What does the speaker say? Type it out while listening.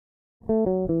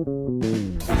Welcome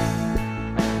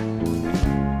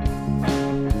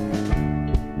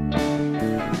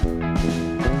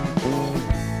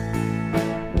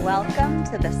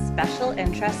to the Special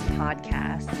Interest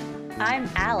Podcast. I'm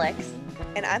Alex.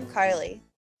 And I'm Carly.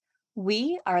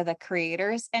 We are the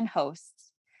creators and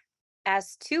hosts.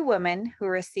 As two women who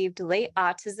received late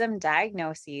autism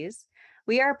diagnoses,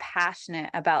 we are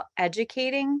passionate about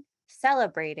educating,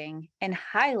 celebrating, and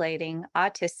highlighting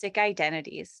autistic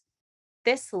identities.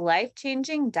 This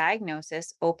life-changing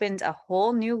diagnosis opened a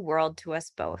whole new world to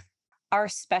us both. Our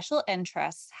special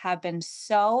interests have been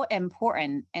so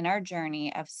important in our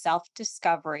journey of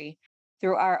self-discovery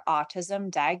through our autism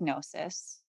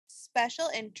diagnosis. Special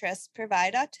interests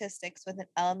provide autistics with an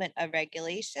element of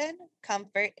regulation,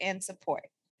 comfort, and support.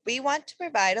 We want to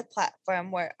provide a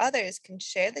platform where others can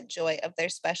share the joy of their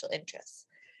special interests.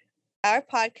 Our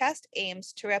podcast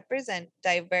aims to represent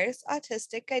diverse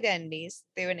autistic identities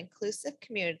through an inclusive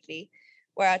community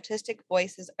where autistic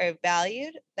voices are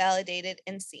valued, validated,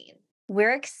 and seen.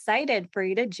 We're excited for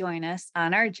you to join us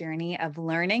on our journey of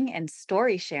learning and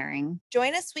story sharing.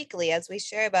 Join us weekly as we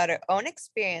share about our own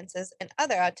experiences and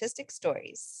other autistic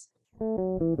stories.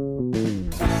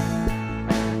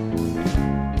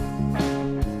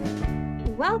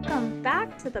 Welcome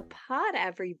back to the pod,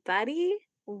 everybody.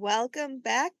 Welcome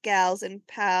back, gals and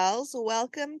pals.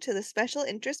 Welcome to the Special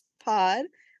Interest Pod.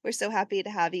 We're so happy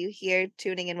to have you here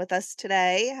tuning in with us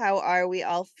today. How are we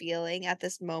all feeling at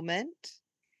this moment?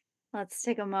 Let's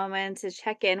take a moment to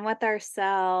check in with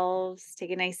ourselves. Take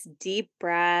a nice deep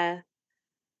breath.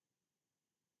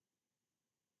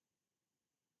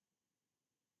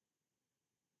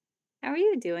 How are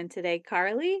you doing today,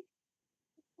 Carly?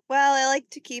 Well, I like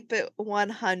to keep it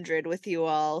 100 with you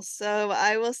all, so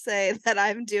I will say that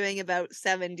I'm doing about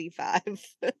 75.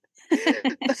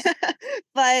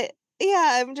 But yeah,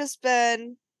 I've just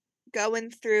been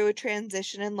going through a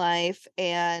transition in life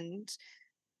and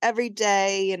every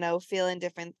day, feeling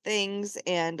different things,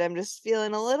 and I'm just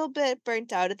feeling a little bit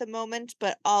burnt out at the moment,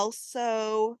 but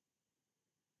also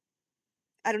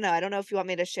I don't know. I don't know if you want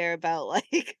me to share about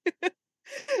like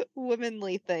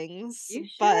womanly things, You share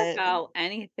but about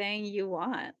anything you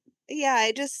want. yeah,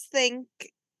 I just think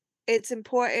it's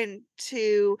important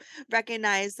to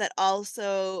recognize that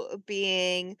also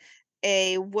being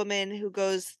a woman who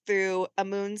goes through a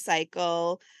moon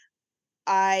cycle,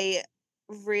 I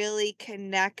really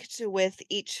connect with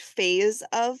each phase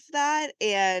of that.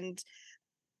 And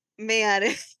man,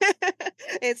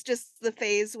 it's just the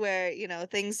phase where,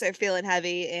 things are feeling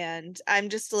heavy. And I'm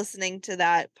just listening to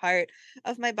that part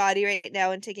of my body right now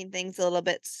and taking things a little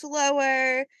bit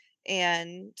slower.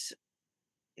 And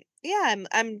yeah,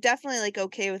 I'm definitely like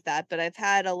okay with that, but I've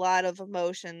had a lot of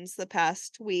emotions the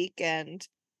past week and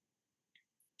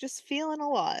just feeling a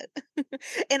lot.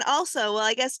 And also, well,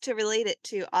 I guess to relate it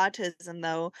to autism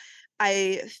though,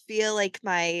 I feel like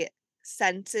my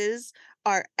senses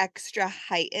are extra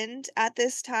heightened at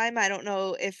this time. I don't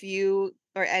know if you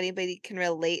or anybody can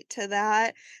relate to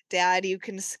that. Dad, you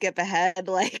can skip ahead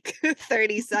like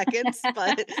 30 seconds,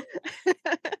 but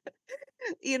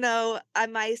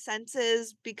my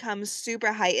senses become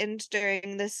super heightened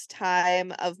during this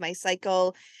time of my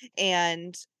cycle,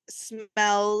 and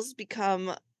smells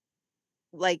become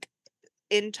like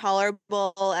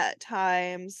intolerable at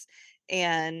times.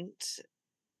 And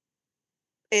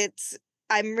it's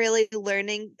I'm really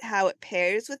learning how it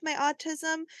pairs with my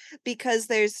autism because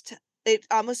it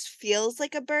almost feels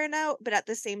like a burnout, but at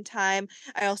the same time,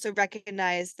 I also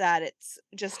recognize that it's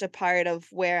just a part of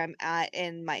where I'm at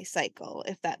in my cycle,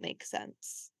 if that makes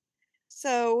sense.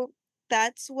 So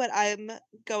that's what I'm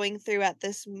going through at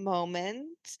this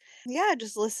moment. Yeah,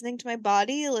 just listening to my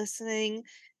body, listening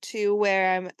to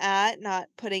where I'm at, not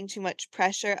putting too much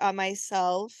pressure on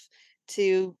myself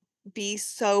to be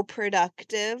so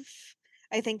productive,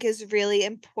 I think is really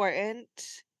important.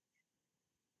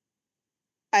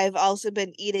 I've also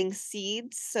been eating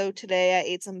seeds. So today I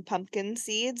ate some pumpkin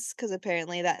seeds because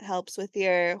apparently that helps with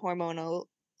your hormonal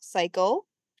cycle.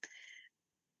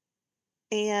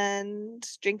 And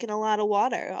drinking a lot of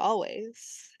water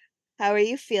always. How are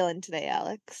you feeling today,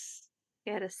 Alex?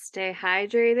 Gotta stay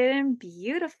hydrated and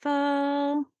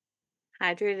beautiful.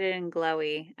 Hydrated and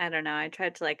glowy. I don't know. I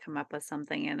tried to come up with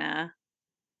something and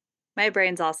my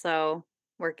brain's also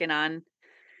working on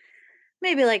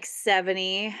maybe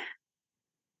 70%.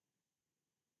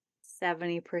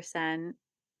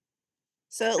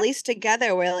 So at least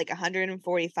together we're like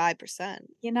 145%.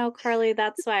 Carly,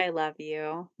 that's why I love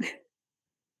you.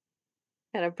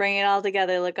 Gotta bring it all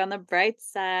together. Look on the bright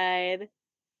side.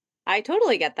 I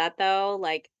totally get that though.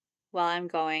 While I'm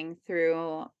going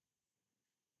through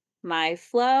my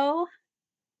flow,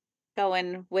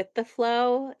 going with the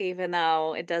flow, even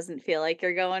though it doesn't feel like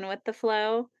you're going with the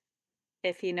flow,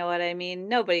 if you know what I mean.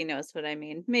 Nobody knows what I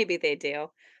mean. Maybe they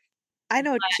do. I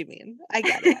know what you mean. I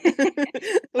get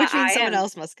it. But Which means I someone am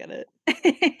else must get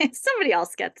it. somebody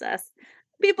else gets us.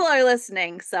 People are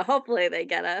listening, so hopefully they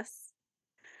get us.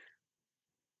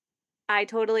 I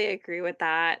totally agree with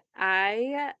that.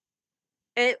 I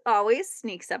It always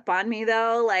sneaks up on me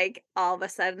though, like, all of a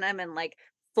sudden I'm in, like,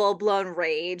 full-blown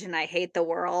rage and I hate the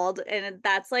world, and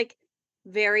that's, like,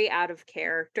 very out of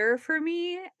character for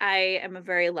me. I am a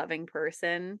very loving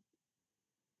person,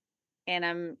 and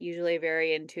I'm usually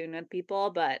very in tune with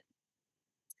people, but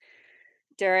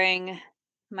during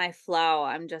my flow,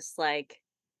 I'm just like,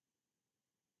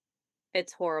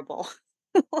 it's horrible.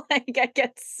 Like, I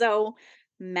get so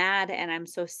mad and I'm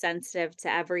so sensitive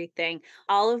to everything.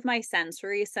 All of my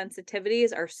sensory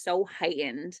sensitivities are so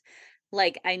heightened.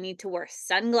 Like, I need to wear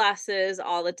sunglasses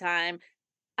all the time.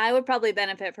 I would probably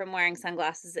benefit from wearing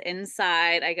sunglasses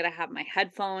inside. I gotta have my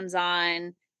headphones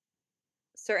on.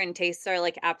 Certain tastes are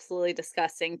like absolutely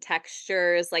disgusting.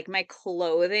 Textures, like my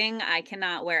clothing, I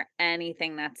cannot wear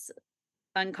anything that's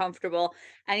uncomfortable.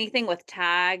 Anything with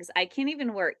tags, I can't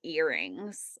even wear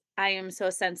earrings. I am so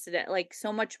sensitive, like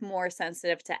so much more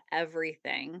sensitive to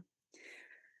everything.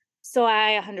 So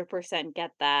I 100%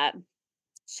 get that.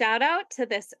 Shout out to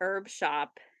this herb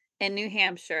shop in New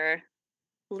Hampshire,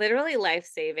 literally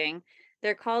life-saving.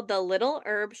 They're called the Little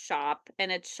Herb Shop,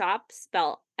 and it's shop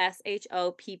spelled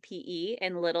SHOPPE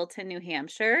in Littleton, New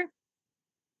Hampshire.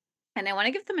 And I want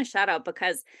to give them a shout out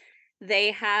because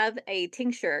they have a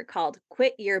tincture called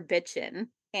Quit Your Bitchin',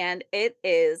 and it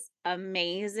is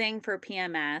amazing for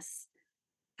PMS.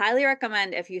 Highly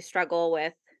recommend if you struggle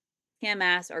with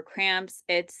PMS or cramps.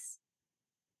 It's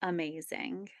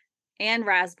amazing. And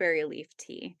raspberry leaf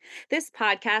tea. This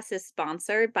podcast is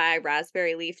sponsored by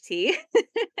raspberry leaf tea.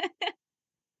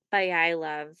 But yeah, I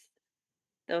love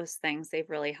those things. They've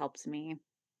really helped me.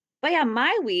 But yeah,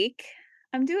 my week,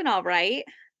 I'm doing all right,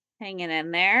 hanging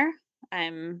in there.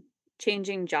 I'm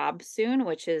changing jobs soon,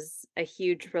 which is a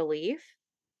huge relief.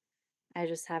 I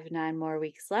just have 9 more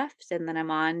weeks left and then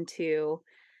I'm on to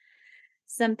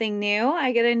something new.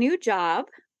 I get a new job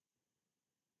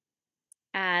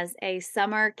as a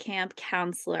summer camp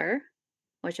counselor,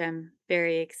 which I'm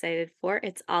very excited for.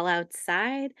 It's all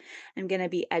outside. I'm going to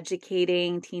be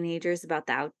educating teenagers about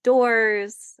the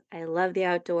outdoors. I love the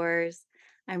outdoors.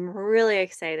 I'm really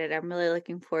excited. I'm really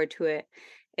looking forward to it.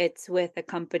 It's with a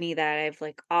company that I've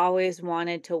like always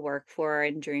wanted to work for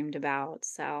and dreamed about.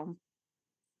 So,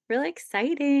 really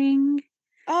exciting.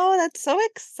 Oh, that's so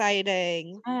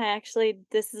exciting. Actually,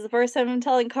 this is the first time I'm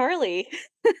telling Carly.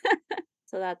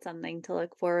 So that's something to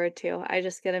look forward to. I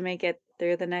just got to make it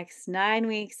through the next 9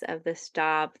 weeks of this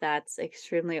job that's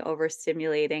extremely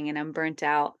overstimulating and I'm burnt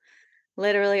out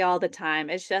literally all the time.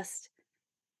 It's just,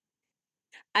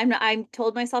 I'm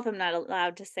told myself I'm not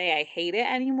allowed to say I hate it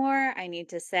anymore. I need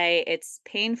to say it's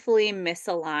painfully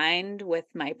misaligned with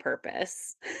my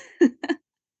purpose. So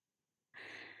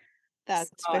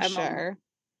That's for sure.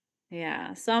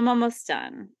 yeah, so I'm almost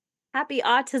done. Happy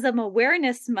Autism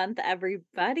Awareness Month,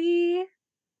 everybody.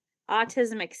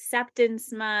 Autism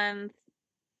Acceptance Month.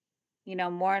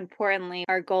 More importantly,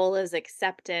 our goal is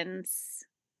acceptance.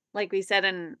 Like we said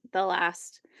in the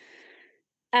last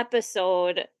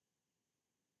episode,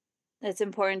 it's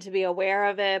important to be aware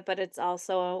of it, but it's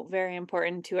also very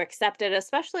important to accept it,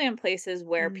 especially in places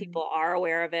where Mm. people are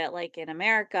aware of it, like in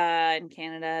America and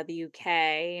Canada, the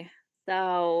UK.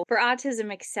 So, for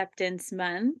Autism Acceptance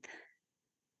Month,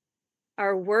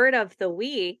 our word of the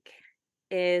week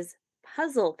is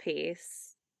puzzle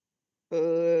piece.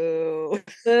 Ooh.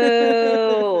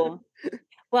 Boo.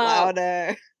 Well,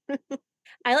 Louder.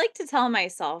 I like to tell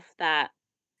myself that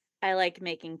I like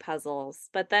making puzzles,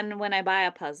 but then when I buy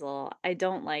a puzzle, I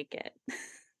don't like it,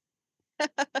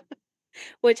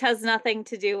 which has nothing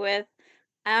to do with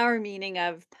our meaning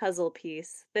of puzzle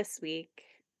piece this week.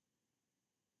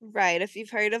 Right, if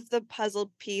you've heard of the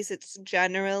puzzle piece, it's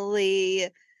generally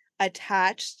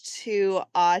attached to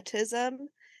autism,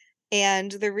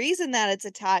 and the reason that it's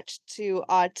attached to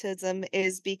autism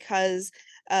is because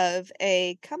of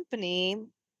a company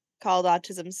called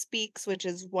Autism Speaks, which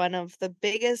is one of the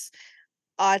biggest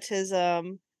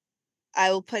autism,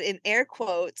 I will put in air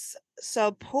quotes,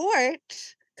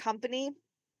 support company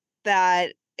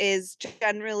that is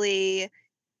generally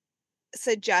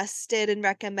suggested and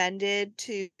recommended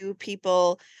to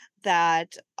people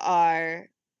that are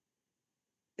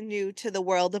new to the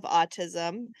world of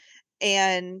autism.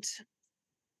 And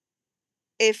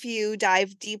if you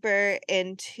dive deeper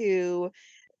into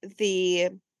the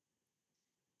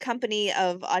company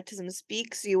of Autism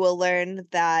Speaks, you will learn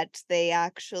that they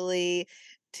actually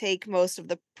take most of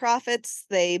the profits.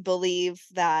 They believe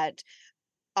that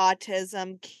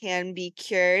autism can be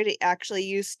cured. It actually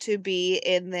used to be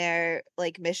in their,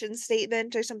 like, mission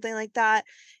statement or something like that,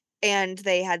 and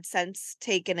they had since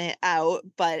taken it out,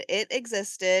 but it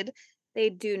existed. They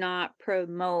do not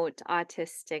promote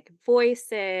autistic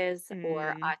voices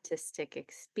or Mm. autistic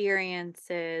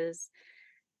experiences.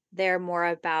 They're more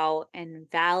about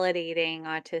invalidating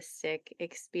autistic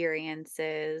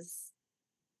experiences.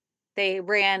 They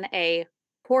ran a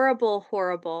horrible,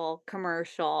 horrible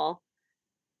commercial.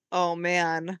 Oh,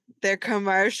 man. Their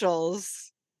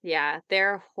commercials. Yeah,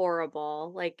 they're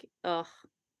horrible. Like, ugh,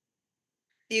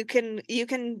 You can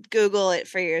Google it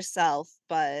for yourself,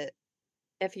 but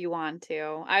if you want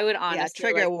to. I would yeah, honestly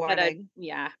trigger like put a warning.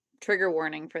 yeah, trigger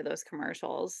warning for those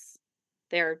commercials.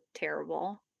 They're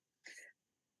terrible.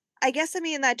 I guess, I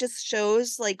mean, that just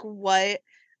shows, like, what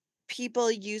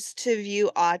people used to view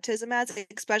autism as,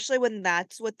 especially when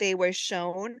that's what they were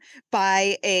shown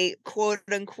by a quote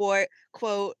unquote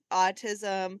quote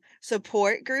autism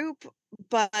support group.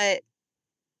 But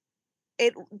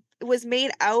was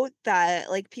made out that,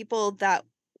 like, people that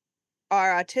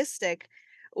are autistic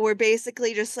were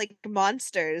basically just like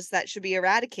monsters that should be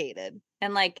eradicated.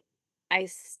 And like I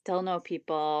still know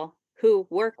people who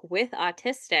work with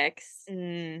autistics,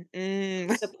 Mm,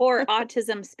 mm. support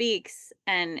Autism Speaks,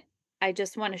 and I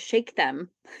just want to shake them.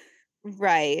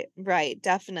 Right, right,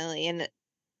 definitely. And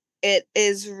it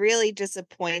is really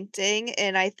disappointing.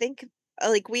 And I think,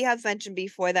 like we have mentioned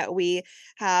before, that we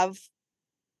have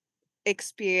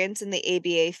experience in the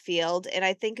ABA field. And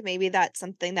I think maybe that's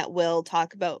something that we'll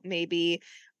talk about maybe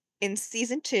in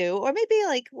season 2, or maybe,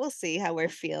 like, we'll see how we're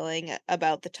feeling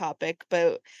about the topic.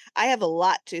 But I have a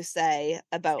lot to say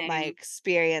about my Same.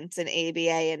 experience in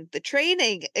ABA and the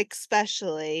training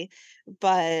especially,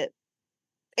 but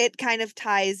it kind of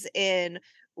ties in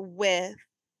with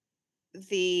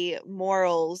the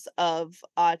morals of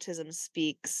Autism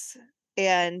Speaks.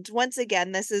 And once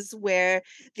again, this is where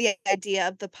the idea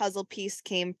of the puzzle piece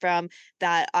came from,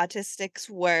 that autistics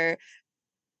were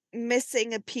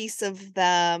missing a piece of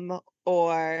them,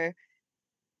 or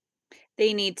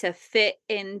They need to fit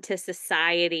into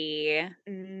society.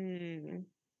 mm,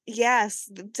 yes,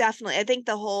 definitely. I think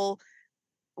the whole,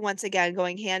 once again,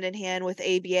 going hand in hand with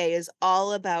ABA, is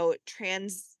all about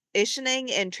transitioning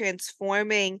and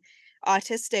transforming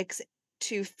autistics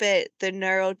to fit the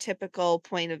neurotypical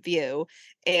point of view,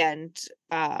 and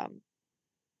um,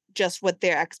 just what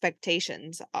their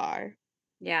expectations are.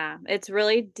 Yeah, it's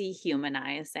really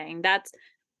dehumanizing. That's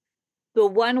the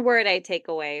one word I take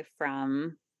away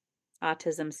from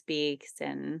Autism Speaks,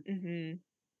 and Hmm.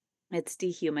 it's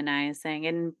dehumanizing.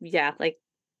 And yeah, like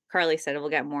Carly said, we'll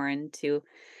get more into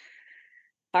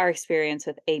our experience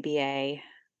with ABA.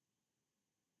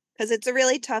 'Cause it's a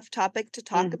really tough topic to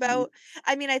talk Mhm. about.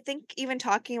 I mean, I think even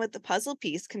talking about the puzzle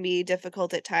piece can be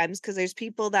difficult at times, because there's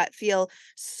people that feel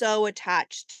so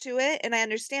attached to it, and I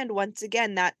understand, once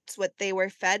again, that's what they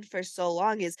were fed for so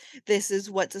long, is this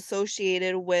is what's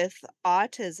associated with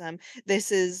autism.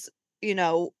 This is, you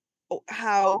know,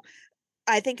 how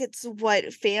I think it's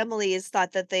what families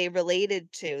thought that they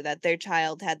related to, that their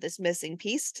child had this missing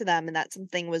piece to them and that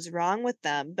something was wrong with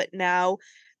them. But now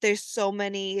there's so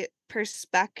many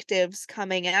perspectives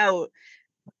coming out,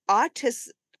 autis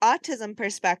autism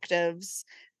perspectives,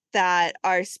 that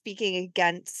are speaking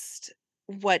against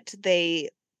what they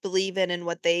believe in and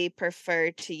what they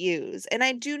prefer to use. And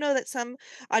I do know that some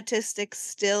autistics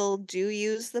still do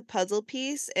use the puzzle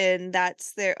piece, and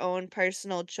that's their own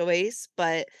personal choice,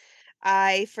 but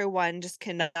I, for one, just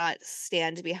cannot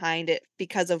stand behind it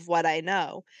because of what I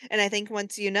know. And I think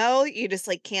once you know, you just,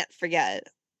 like, can't forget.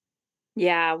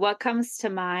 Yeah, what comes to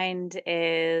mind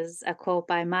is a quote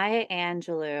by Maya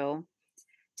Angelou.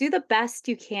 Do the best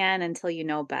you can until you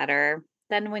know better.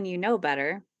 Then, when you know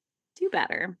better, do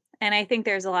better. And I think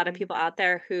there's a lot of Mhm. people out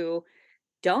there who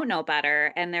don't know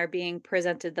better, and they're being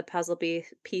presented the puzzle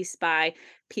piece by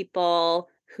people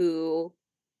who,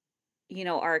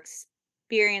 are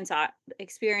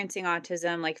experiencing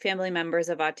autism, like family members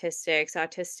of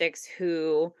autistics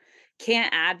who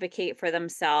can't advocate for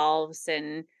themselves,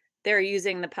 and they're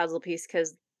using the puzzle piece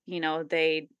because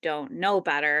they don't know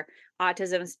better.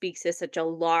 Autism Speaks is such a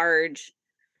large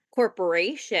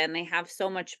corporation. They have so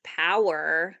much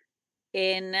power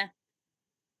in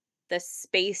the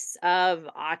space of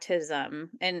autism,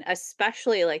 and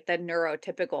especially like the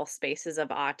neurotypical spaces of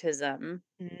autism.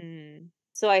 Mm,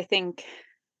 So I think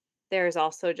there's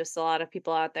also just a lot of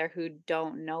people out there who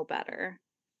don't know better.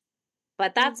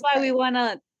 But that's why we right.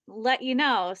 wanna let you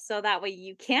know so that way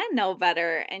you can know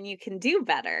better and you can do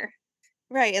better.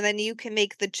 Right, and then you can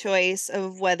make the choice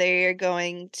of whether you're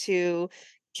going to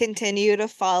continue to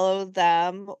follow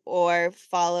them or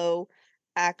follow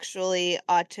actually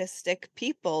autistic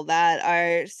people that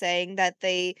are saying that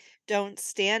they don't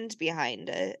stand behind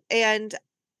it. And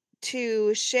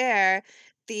to share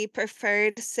the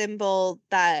preferred symbol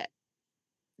that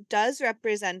does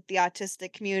represent the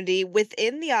autistic community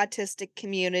within the autistic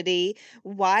community,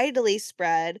 widely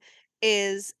spread,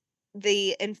 is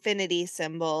the infinity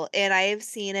symbol. And I have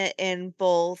seen it in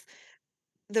both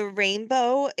the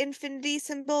rainbow infinity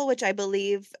symbol, which I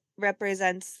believe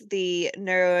represents the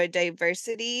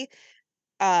neurodiversity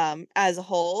as a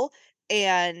whole,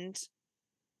 and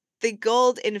the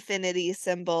gold infinity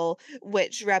symbol,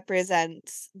 which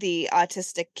represents the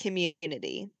autistic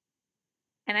community.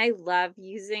 And I love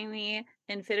using the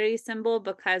infinity symbol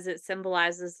because it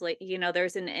symbolizes, like,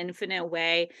 there's an infinite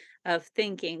way of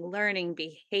thinking, learning,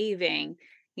 behaving.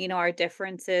 Our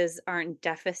differences aren't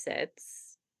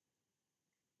deficits.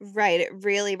 Right, it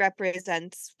really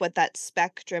represents what that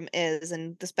spectrum is,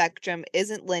 and the spectrum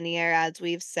isn't linear, as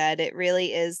we've said. It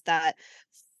really is that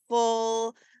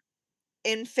full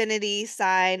infinity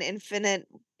sign, infinite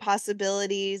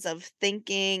possibilities of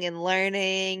thinking and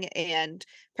learning and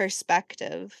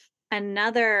perspective.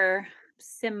 Another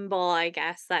symbol, I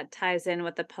guess, that ties in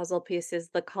with the puzzle piece is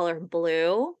the color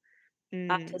blue. Mm,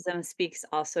 Autism Speaks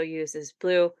also uses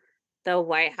blue. The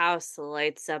White House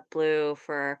lights up blue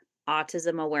for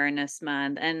Autism Awareness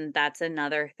Month, and that's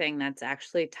another thing that's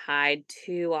actually tied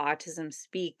to Autism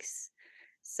Speaks.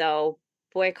 So,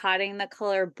 boycotting the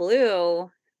color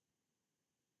blue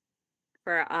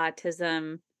for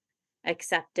autism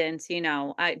acceptance,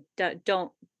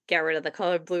 don't get rid of the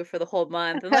color blue for the whole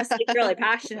month unless you're really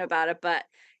passionate about it, but,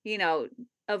 you know,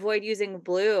 avoid using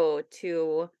blue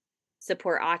to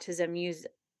support autism. Use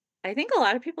I think a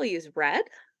lot of people use red.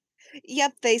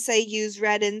 Yep, they say use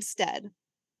red instead.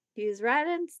 Use red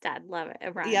instead. Love it.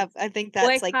 It Yep, rhymes. I think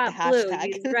that's, like, the Boycott blue, hashtag.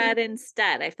 use red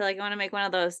instead. I feel like I wanna make one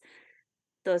of those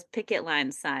picket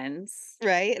line signs.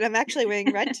 Right? And I'm actually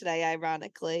wearing red today,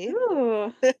 ironically.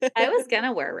 Ooh. I was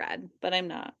gonna wear red, but I'm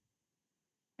not.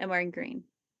 I'm wearing green,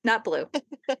 not blue.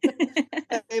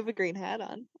 I have a green hat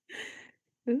on.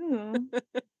 Ooh.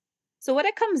 So what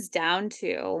it comes down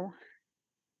to,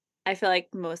 I feel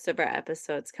like most of our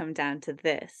episodes come down to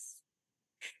this.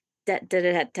 Da da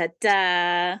da da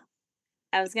da.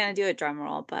 I was gonna do a drum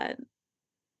roll, but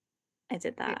I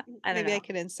did that. I don't Maybe I know.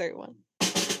 could insert one.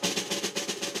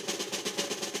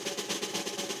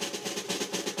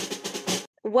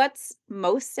 What's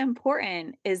most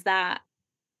important is that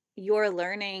you're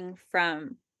learning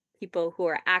from people who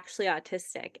are actually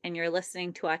autistic and you're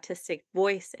listening to autistic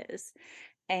voices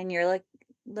and you're like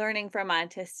learning from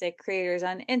autistic creators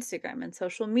on Instagram and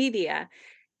social media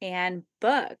and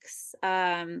books.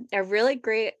 A really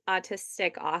great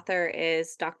autistic author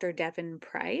is Dr. Devin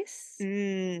Price.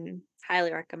 Mm.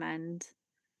 Highly recommend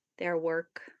their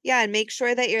work. Yeah, and make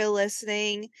sure that you're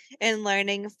listening and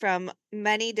learning from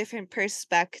many different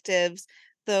perspectives,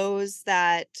 those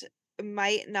that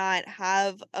might not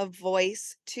have a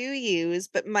voice to use,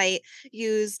 but might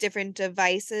use different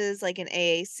devices like an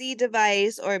AAC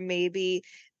device, or maybe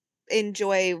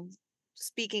enjoy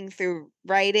speaking through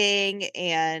writing,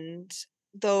 and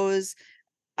those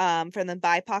from the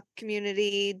BIPOC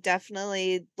community.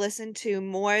 Definitely listen to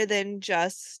more than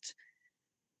just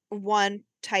one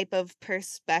type of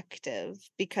perspective,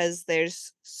 because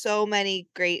there's so many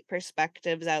great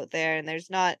perspectives out there, and there's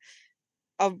not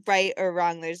a right or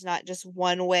wrong. There's not just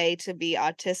one way to be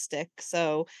autistic.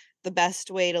 So the best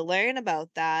way to learn about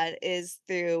that is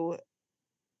through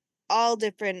all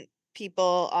different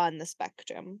people on the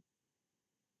spectrum.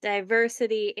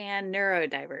 Diversity and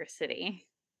neurodiversity.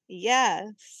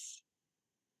 Yes.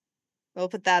 We'll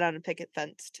put that on a picket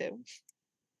fence too.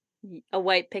 A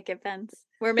white picket fence.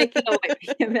 We're making a white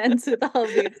picket fence with all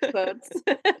of these quotes.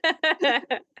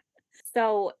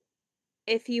 So,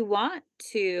 if you want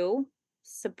to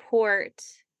support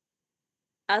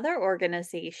other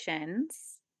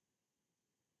organizations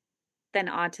than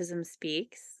Autism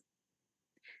Speaks,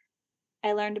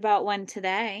 I learned about one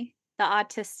today, the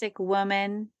Autistic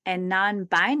Woman and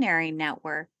Non-Binary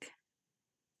Network.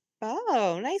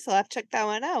 Oh, nice. I'll have to check that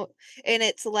one out. And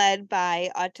it's led by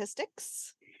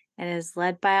autistics. It is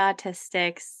led by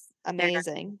autistics. Their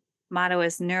Amazing. motto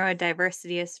is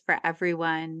neurodiversity is for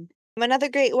everyone. Another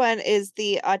great one is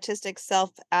the Autistic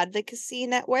Self Advocacy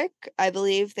Network. I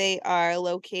believe they are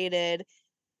located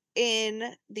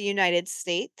in the United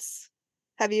States.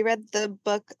 Have you read the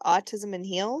book Autism in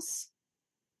Heels?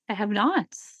 I have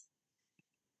not.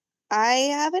 I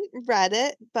haven't read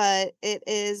it, but it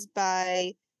is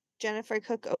by Jennifer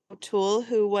Cook O'Toole,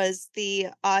 who was the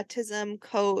autism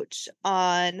coach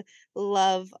on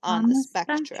Love on On the the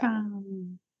Spectrum.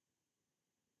 spectrum.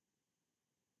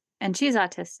 And she's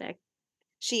autistic.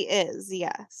 She is,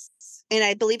 yes. And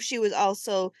I believe she was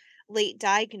also late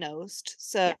diagnosed.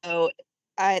 So Yeah.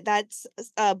 that's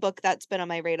a book that's been on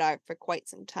my radar for quite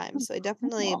some time. So I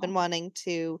definitely have been Cool. wanting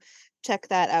to check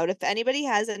that out. If anybody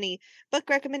has any book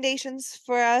recommendations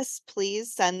for us,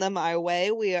 please send them our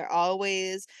way. We are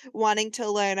always wanting to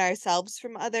learn ourselves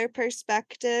from other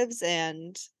perspectives,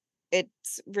 and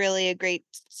it's really a great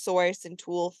source and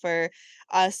tool for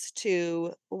us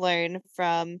to learn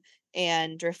from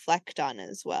and reflect on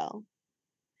as well.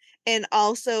 And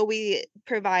also, we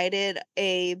provided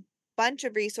a bunch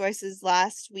of resources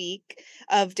last week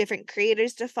of different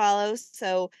creators to follow.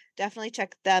 So definitely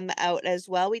check them out as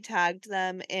well. We tagged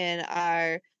them in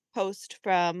our post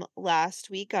from last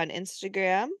week on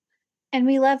Instagram. And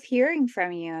we love hearing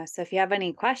from you. So if you have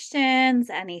any questions,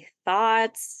 any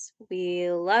thoughts, we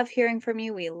love hearing from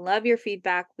you. We love your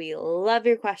feedback. We love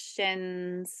your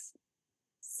questions.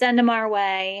 Send them our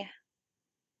way.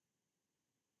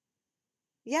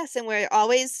 Yes, and we're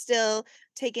always still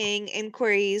taking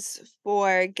inquiries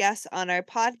for guests on our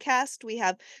podcast. We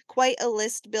have quite a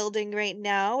list building right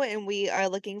now, and we are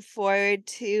looking forward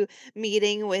to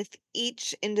meeting with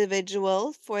each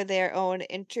individual for their own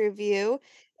interview.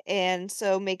 And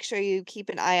so make sure you keep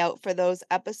an eye out for those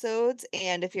episodes.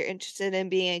 And if you're interested in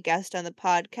being a guest on the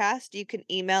podcast, you can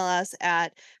email us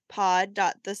at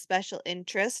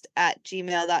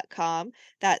pod.thespecialinterest@gmail.com.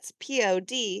 That's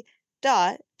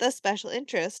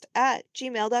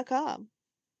pod.thespecialinterest@gmail.com.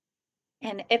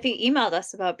 And if you emailed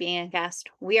us about being a guest,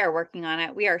 we are working on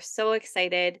it. We are so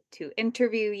excited to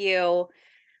interview you.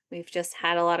 We've just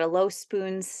had a lot of low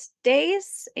spoons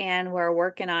days, and we're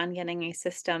working on getting a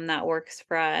system that works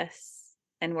for us.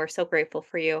 And we're so grateful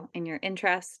for you and your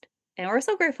interest. And we're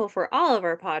so grateful for all of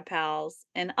our pod pals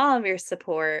and all of your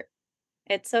support.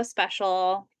 It's so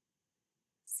special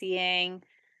seeing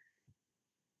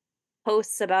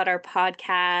posts about our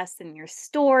podcast and your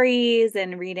stories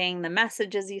and reading the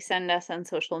messages you send us on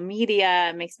social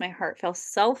media. It makes my heart feel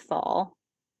so full.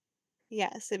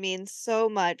 Yes, it means so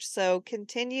much. So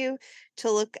continue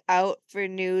to look out for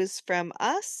news from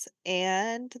us.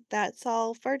 And that's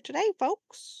all for today,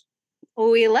 folks.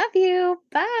 We love you.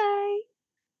 Bye.